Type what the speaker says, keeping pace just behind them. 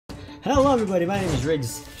Hello everybody, my name is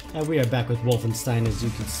Riggs, and we are back with Wolfenstein. As you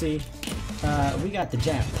can see, we got the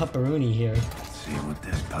giant pupperoonie here. Let's see what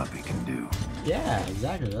this puppy can do. Yeah,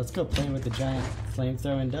 exactly. Let's go play with the giant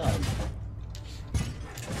flame-throwing dog.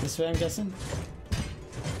 This way, I'm guessing?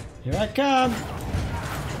 Here I come!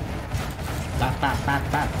 Bop, bop,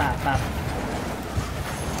 bop, bop, bop, bop.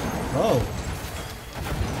 Whoa!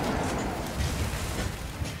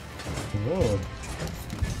 Whoa.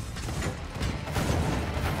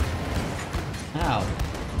 Ow.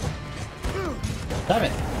 Stop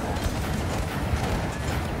it.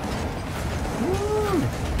 Woo.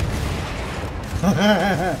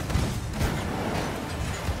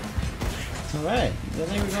 Alright, I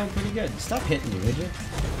think we're going pretty good. Stop hitting me, would you?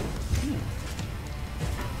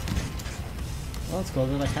 Well, let's go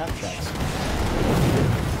to like half tracks.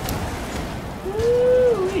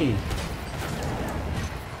 Woo-wee.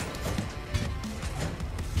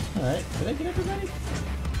 Alright, did I get everybody?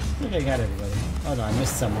 I think I got everybody. Oh no, I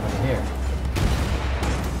missed someone over here.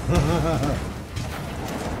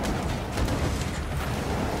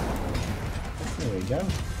 There we go.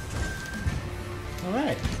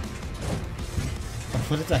 Alright.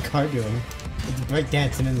 What is that car doing? It's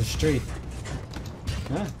breakdancing in the street.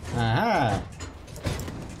 Huh? Aha!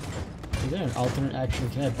 Is there an alternate action?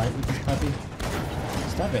 Can I bite with this puppy?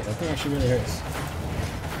 Stop it, that thing actually really hurts.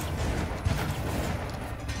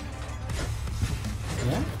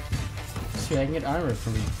 Yeah? See, I can get armor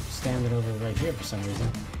from standing over right here for some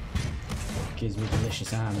reason. Gives me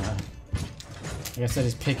delicious armor. I guess I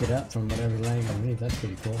just pick it up from whatever laying underneath. That's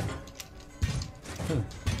pretty cool.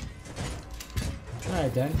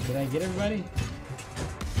 Alright then, did I get everybody?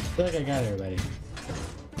 I feel like I got everybody.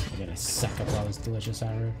 I gotta suck up all this delicious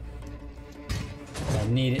armor. I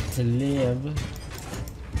need it to live.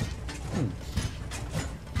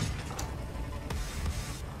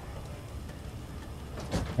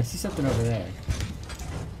 I see something over there.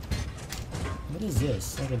 What is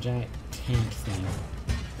this? Like a giant tank thing.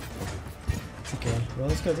 Okay, well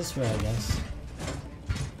let's go this way, I guess.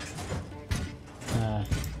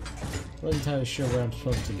 Wasn't entirely sure where I'm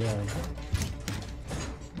supposed to go.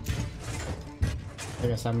 I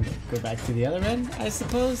guess I'm gonna go back to the other end, I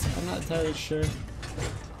suppose? I'm not entirely sure.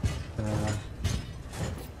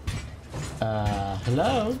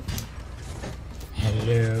 Hello?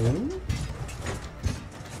 Hello?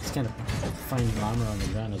 Just kind of finding armor on the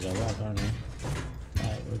ground as I walk, aren't I?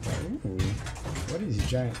 Ooh, what are these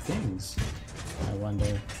giant things? I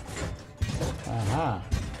wonder. Aha!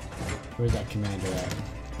 Where's that commander at?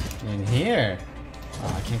 In here!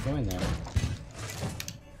 Oh, I can't go in there.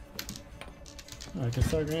 Oh, I can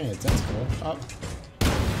throw grenades, that's cool. Oh!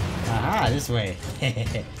 Aha, this way!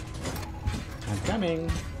 I'm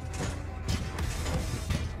coming!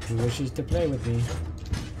 Who wishes to play with me?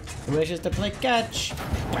 Who wishes to play catch?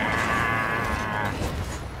 Ah!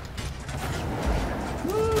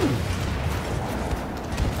 Woo!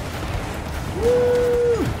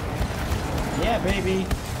 Woo! Yeah, baby!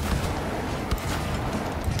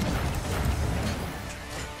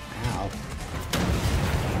 Ow.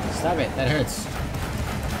 Stop it, that hurts.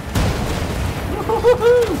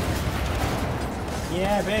 Woo-hoo-hoo-hoo!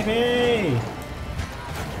 Yeah, baby!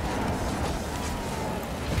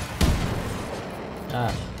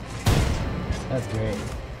 Ah, that's great.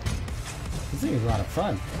 This thing is a lot of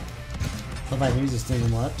fun. Hope I can use this thing in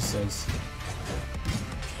more episodes.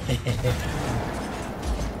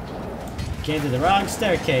 Came to the wrong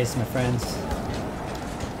staircase, my friends.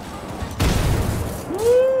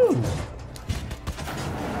 Woo!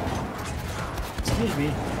 Excuse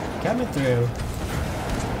me, coming through.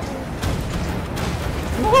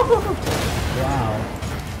 Wow.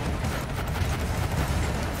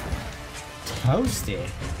 Toasty.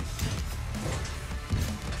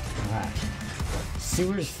 Alright.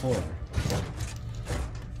 Sewers 4.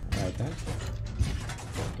 Alright then.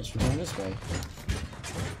 Guess we're going this way.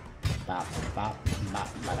 Bop, bop, bop,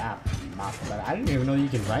 ba-da, bop, ba-da. I didn't even know you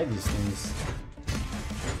could ride these things.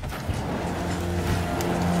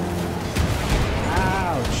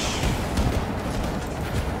 Ouch.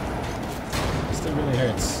 This thing really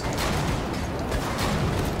hurts.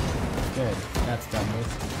 Good. That's done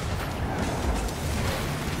with.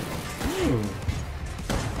 Ooh.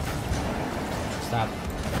 Stop.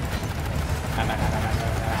 Can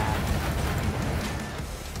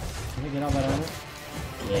I get all that armor?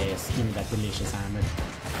 Yes, give me that delicious armor.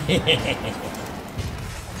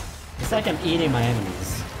 It's like I'm eating my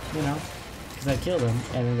enemies, you know? Because I kill them,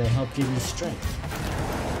 and then they help give me strength.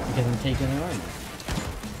 Because I'm taking their armor.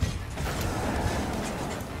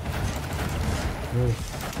 Ooh.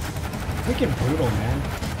 Freaking brutal, man.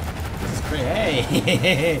 This is great.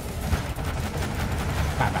 Hey!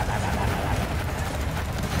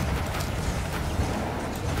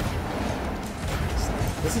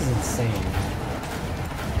 This is insane, man.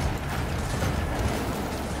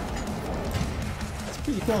 It's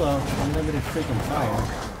pretty cool though. Unlimited freaking fire.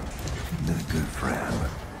 Been a good friend,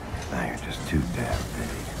 but now you're just too damn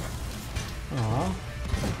big. Aww.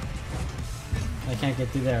 I can't get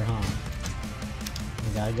through there, huh?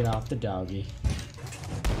 I gotta get off the doggy.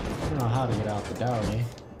 I don't know how to get off the doggy.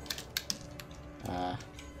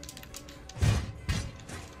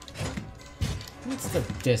 What's the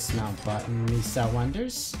dismount button, Lisa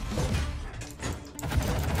wonders?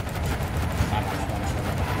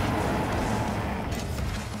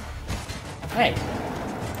 Hey!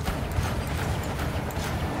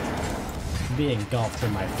 Be engulfed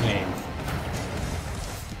in my flame.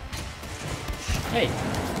 Hey!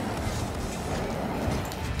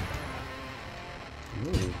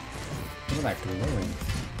 Ooh. Look at that glowing.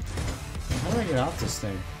 How do I get off this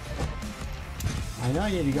thing? I know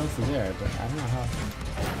I need to go through there, but I don't know how.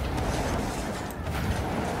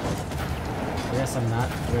 I guess I'm not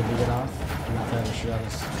ready to get off. I'm not entirely sure how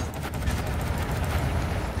this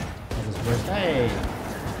works. Hey!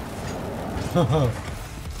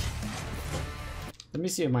 Let me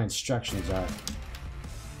see what my instructions are.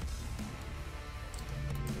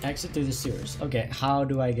 Exit through the sewers. Okay, how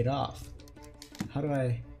do I get off? How do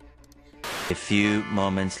I... A few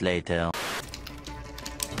moments later.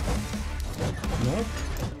 Nope.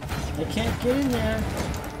 I can't get in there.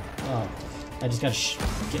 Oh, I just gotta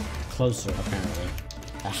get closer, apparently.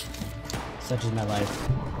 Ah, such is my life.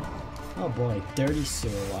 Oh boy, dirty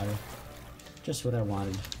sewer water. Just what I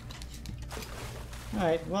wanted.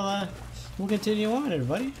 Alright, well, we'll continue on,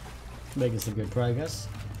 everybody. Making some good progress.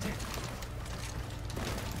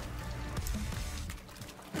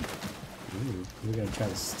 Ooh, we're gonna try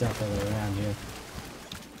to stuff our way around here.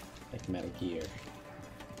 Like Metal Gear.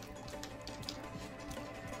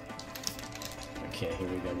 Okay, here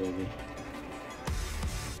we go, baby.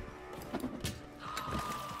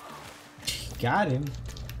 Got him.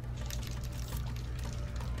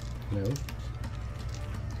 No.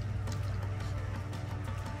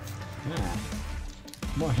 Ah.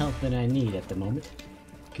 More health than I need at the moment.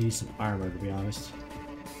 Could use some armor, to be honest.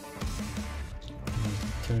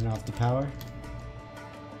 Turn off the power.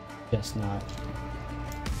 Guess not.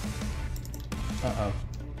 Uh-oh.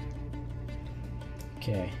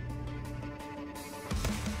 Okay.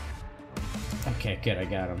 Okay, good, I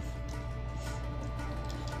got him.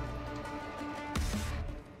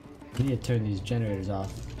 I need to turn these generators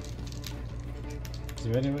off. Is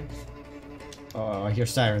there anyone? Oh, I hear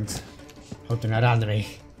sirens. Hope they're not on to me.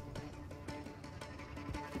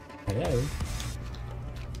 Hello?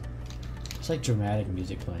 It's like dramatic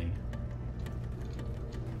music playing.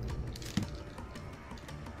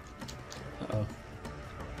 Uh-oh.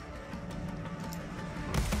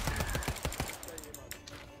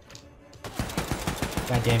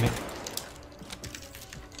 God damn it.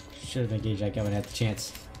 Should have engaged that guy when I had the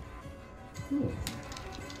chance. Ooh.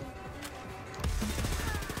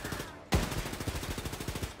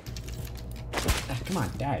 Ah, come on,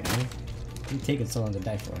 die, man. What are you taking so long to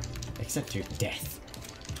die for? Accept your death.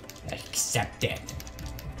 Accept it.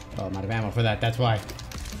 Oh, I'm out of ammo for that, that's why.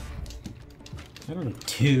 I don't need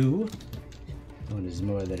two. One is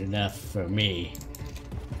more than enough for me.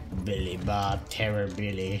 Billy Bob, Terror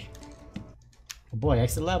Billy. Oh boy,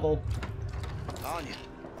 exit level. Anya.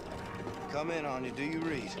 Come in, Anya. Do you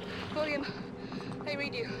read? William, I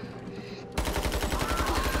read you.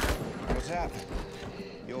 What's happening?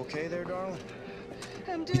 You okay there, darling?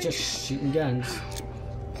 I'm doing... He's just shooting guns.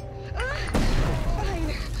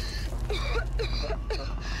 Fine.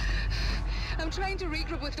 I'm trying to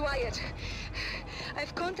regroup with Wyatt.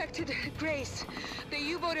 I've contacted Grace. The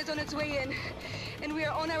U-boat is on its way in, and we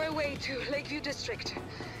are on our way to Lakeview District.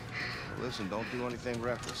 Listen, don't do anything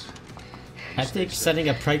reckless. I think sending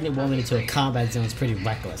a pregnant woman into a combat zone is pretty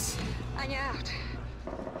reckless. Anya out.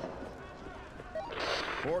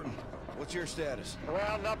 Horton, what's your status?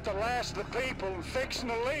 Round up the last of the people and fixing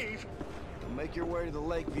to leave. Then make your way to the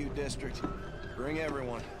Lakeview District. Bring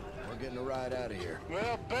everyone. We're getting a ride out of here.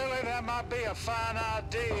 Well, Billy, that might be a fine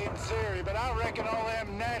idea in theory, but I reckon all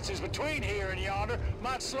them Nazis between here and yonder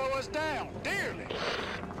might slow us down, dearly.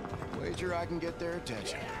 Wager I can get their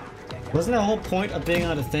attention. Wasn't the whole point of being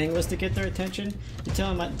on a thing was to get their attention? You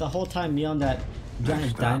tell them the whole time me on that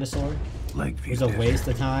giant dinosaur Lakeview was a waste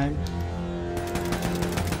of time?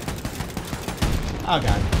 Oh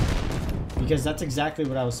god. Because that's exactly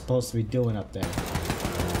what I was supposed to be doing up there.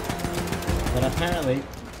 But apparently,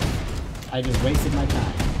 I just wasted my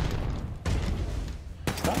time.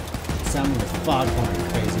 Stop sounding like foghorn,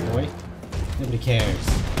 crazy boy. Nobody cares.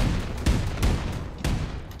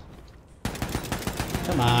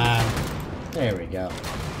 Come on. There we go.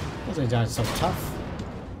 Those guys aren't so tough.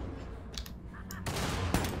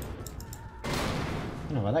 I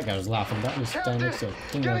don't know why that guy was laughing. That was standing next to a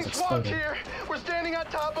thing that was Getting swamped exploding. here. We're standing on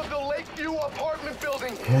top of the Lakeview apartment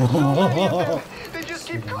building. So many of them. They just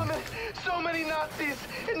keep coming. So many Nazis.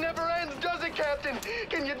 It never ends, does it, Captain?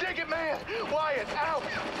 Can you dig it, man? Wyatt, out.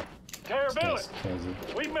 Terrability. Crazy.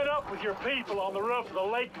 We met up with your people on the roof of the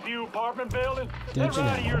Lakeview apartment building. Did That you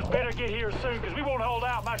ride of know? yours better get here soon, because we won't hold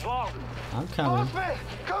out much longer. I'm coming. Bossman,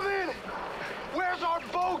 come in. Where's our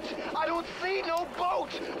boat? I don't see no boat.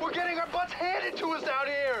 We're getting our butts handed to us out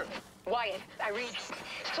here. Wyatt, Irene,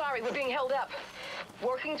 sorry, we're being held up.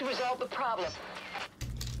 Working to resolve the problem.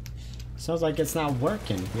 Sounds like it's not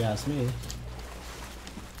working, if you ask me.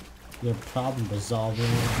 Your problem resolving.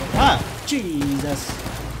 Ah! Jesus!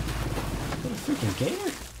 Is that a freaking gator?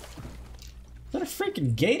 Is that a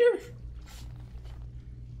freaking gator?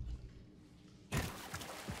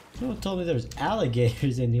 Someone told me there was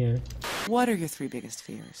alligators in here. What are your 3 biggest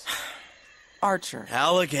fears? Archer.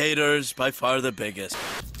 Alligators, by far the biggest.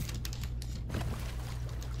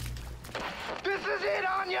 This is it,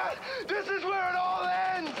 Anya. This is where it all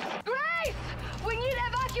ends. Grace! We need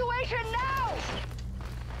evacuation now!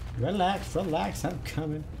 Relax, relax, I'm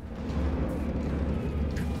coming.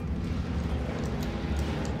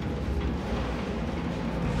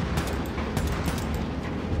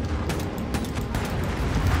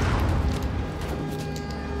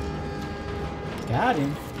 Got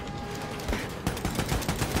him.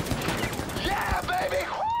 Yeah, baby.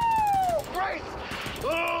 Woo! Grace.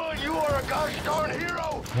 Oh, you are a gosh darn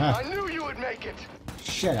hero. Ah. I knew you would make it.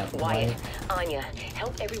 Shut up, Wyatt, Wyatt. Anya,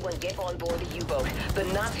 help everyone get on board the U-boat. The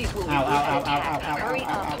Nazis will Ow, ow, ow, ow, attack. ow, ow, Hurry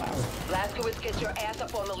ow, up. ow, ow. Blazkowicz, get your ass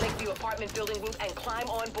up on the Lakeview apartment building roof and climb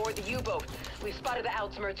on board the U-boat. We've spotted the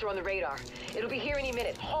Outsmirtser on the radar. It'll be here any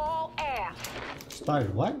minute. Haul ass.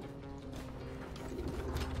 Spotted what?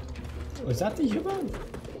 Was that the U-boat?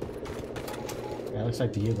 Yeah, it looks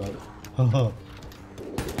like the U-boat. Oh.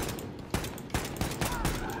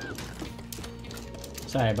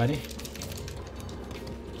 Sorry, buddy.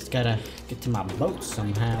 Just gotta get to my boat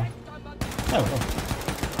somehow. Oh.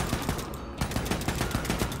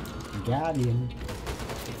 Got him.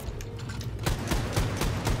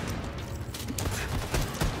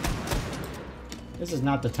 This is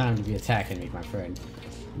not the time to be attacking me, my friend.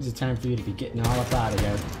 This is the time for you to be getting all up out of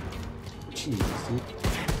here. Jeez, dude.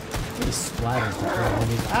 Really splatters the poor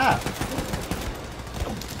homies. Ah!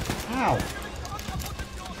 Ow!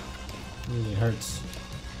 Really hurts.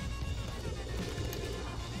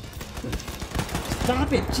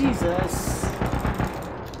 Stop it, Jesus!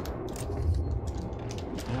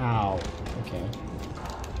 Ow. Okay.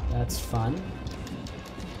 That's fun.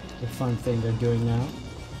 The fun thing they're doing now.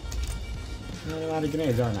 I'm out of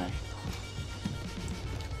grenades, aren't I?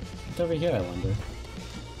 What's over here, I wonder?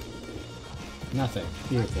 Nothing.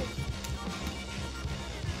 Beautiful.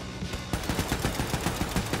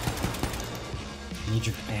 Need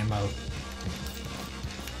your ammo.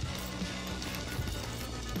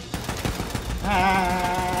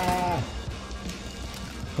 Ah!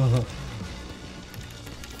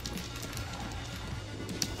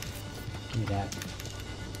 Give me that.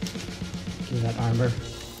 Give me that armor.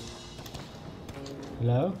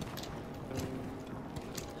 Hello?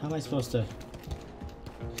 How am I supposed to...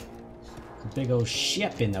 Big old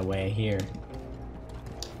ship in the way here.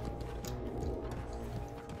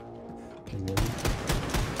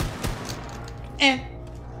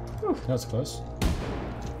 Whew, that was close.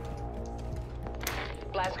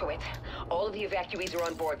 Blazkowicz, all of the evacuees are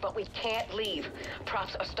on board, but we can't leave.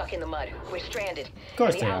 Props are stuck in the mud. We're stranded. Of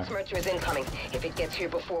course and they the are. Outsmirtser is incoming. If it gets here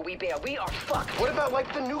before we bail, we are fucked. What about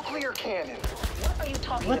like the nuclear cannon? What are you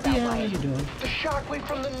talking What the about, hell are Wyatt? you doing? The shockwave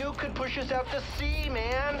from the nuke could push us out to sea,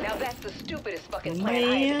 man. Now that's the stupidest fucking plan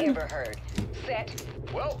I have Man. ever heard. Set.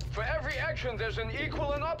 Well, for every action, there's an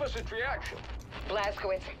equal and opposite reaction.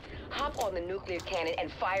 Blazkowicz, hop on the nuclear cannon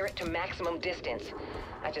and fire it to maximum distance.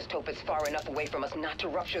 I just hope it's far enough away from us not to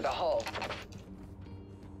rupture the hull.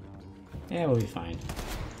 Yeah, we'll be fine.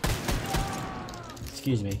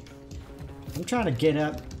 Excuse me. I'm trying to get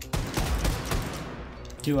up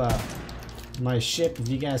to my ship, if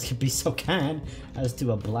you guys could be so kind as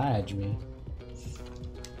to oblige me.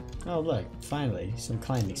 Oh look, finally, some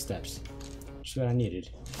climbing steps. Just what I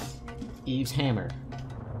needed. Eve's hammer.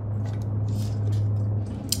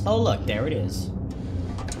 Oh look, there it is.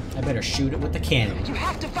 I better shoot it with the cannon. You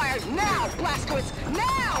have to fire now, Blazkowicz!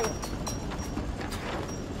 Now!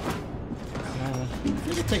 I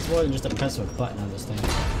think it takes more than just a press of a button on this thing.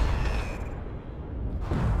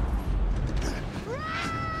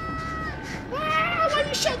 Ah, why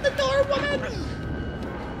you shut the door, woman?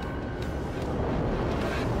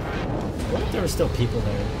 There were still people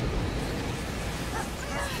there.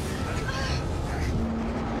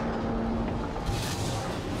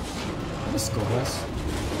 What a school bus.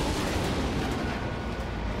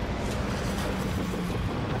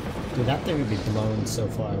 Dude, that thing would be blown so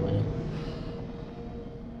far away.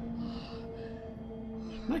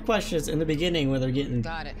 My question is, in the beginning, where they're getting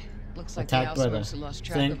attacked by the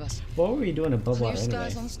thing, what were we doing above water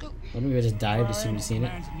anyway? Wouldn't we just dive as soon as we seen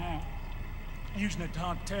it? Using it to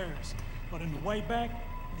hunt terrorists, but in the way back,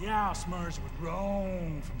 the Owlsmurs would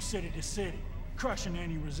roam from city to city, crushing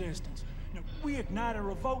any resistance. Now, if we ignite a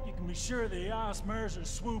revolt, you can be sure the Owlsmurs will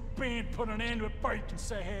swoop in, put an end to it before you can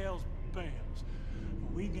say hell's bells.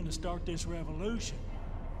 If we're gonna start this revolution,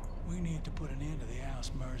 we need to put an end to the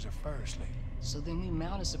Owlsmurs firstly. So then we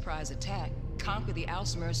mount a surprise attack, conquer the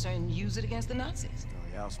Owlsmurs, and use it against the Nazis.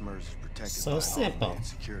 The Owlsmurs is protected So by an simple. automated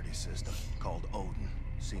security system called Odin.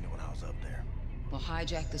 Seen it when I was up there. We'll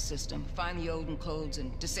hijack the system, find the Odin codes,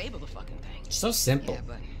 and disable the fucking thing. So simple. Yeah,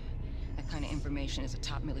 but that kind of information is a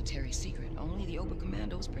top military secret. Only the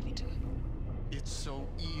Oberkommando is privy to it. It's so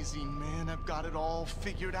easy, man. I've got it all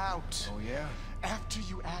figured out. Oh, yeah? After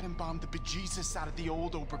you atom bombed the bejesus out of the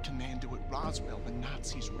old Oberkommando at Roswell, the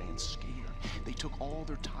Nazis ran scared. They took all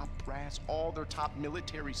their top brass, all their top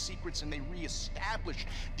military secrets, and they re-established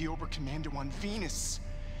the Oberkommando on Venus.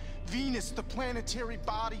 Venus, the planetary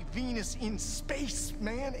body, Venus in space,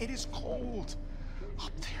 man. It is cold.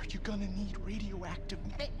 Up there, you're gonna need radioactive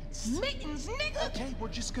mittens. Mittens, nigga! Okay, we're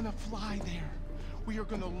just gonna fly there. We are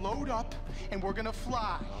gonna load up, and we're gonna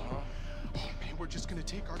fly. Oh, man, we're just gonna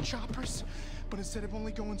take our choppers, but instead of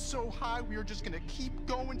only going so high, we are just gonna keep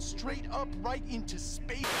going straight up right into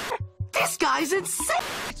space. This guy's insane!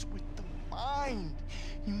 It's with the mind,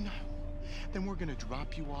 you know. Then we're gonna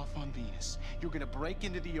drop you off on Venus. You're gonna break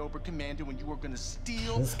into the Oberkommando, and you are gonna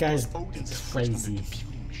steal This guy's Odin's crazy.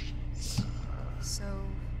 computing machines. So,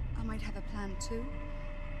 I might have a plan too?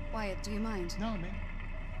 Wyatt, do you mind? No, man.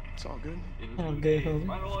 It's all good. Okay,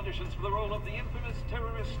 Final auditions for the role of the infamous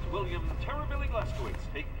terrorist William Terrorbilly Blaskowitz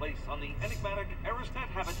take place on the enigmatic Aristat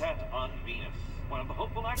habitat on Venus. One of the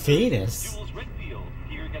hopeful actors, Venus? Jules Redfield,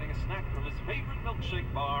 here getting a snack from his favorite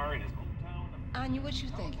milkshake bar in his hometown. Anya, what you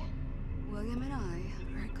think? William and I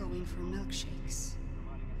are going for milkshakes.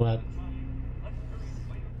 What?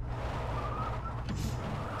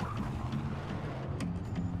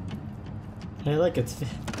 Hey, look, it's...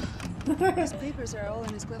 His papers are all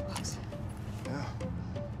in his glove box. Yeah.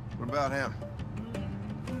 What about him?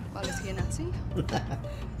 Well, is he a Nazi?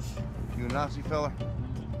 You a Nazi fella?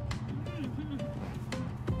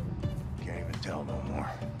 Can't even tell no more.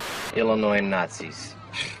 Illinois Nazis.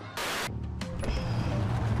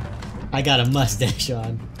 I got a mustache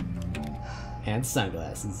on. And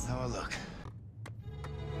sunglasses. How I look?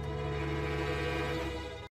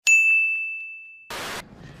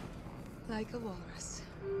 Like a walrus.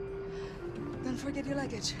 Don't forget your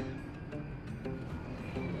luggage.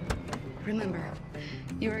 Remember,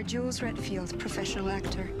 you're Jules Redfield, professional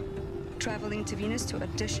actor, traveling to Venus to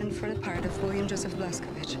audition for the part of William Joseph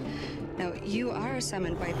Blaskowitz. Now, you are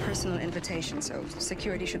summoned by personal invitation, so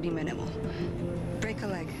security should be minimal. Break a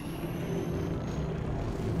leg.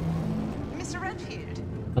 Mr. Redfield?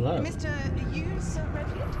 Hello. Mr. Jules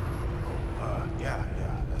Redfield? Yeah,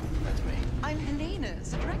 that's me. I'm Helena,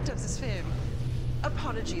 the director of this film.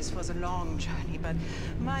 Apologies for the long journey, but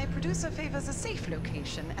my producer favors a safe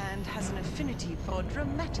location and has an affinity for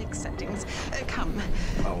dramatic settings. Come.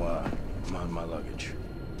 Oh, I'm on my luggage.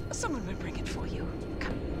 Someone will bring it for you.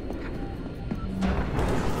 Come.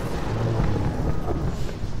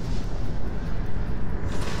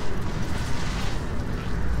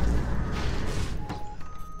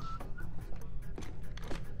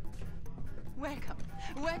 Welcome.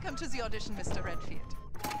 Welcome to the audition, Mr. Redfield.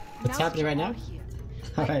 What's happening right now?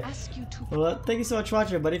 Alright. Well, thank you so much for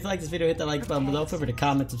watching, everybody. If you like this video, hit that like button below. Feel free to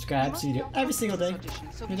comment, subscribe, see you every single day.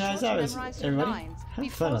 And as always, everybody,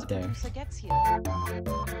 have fun out there.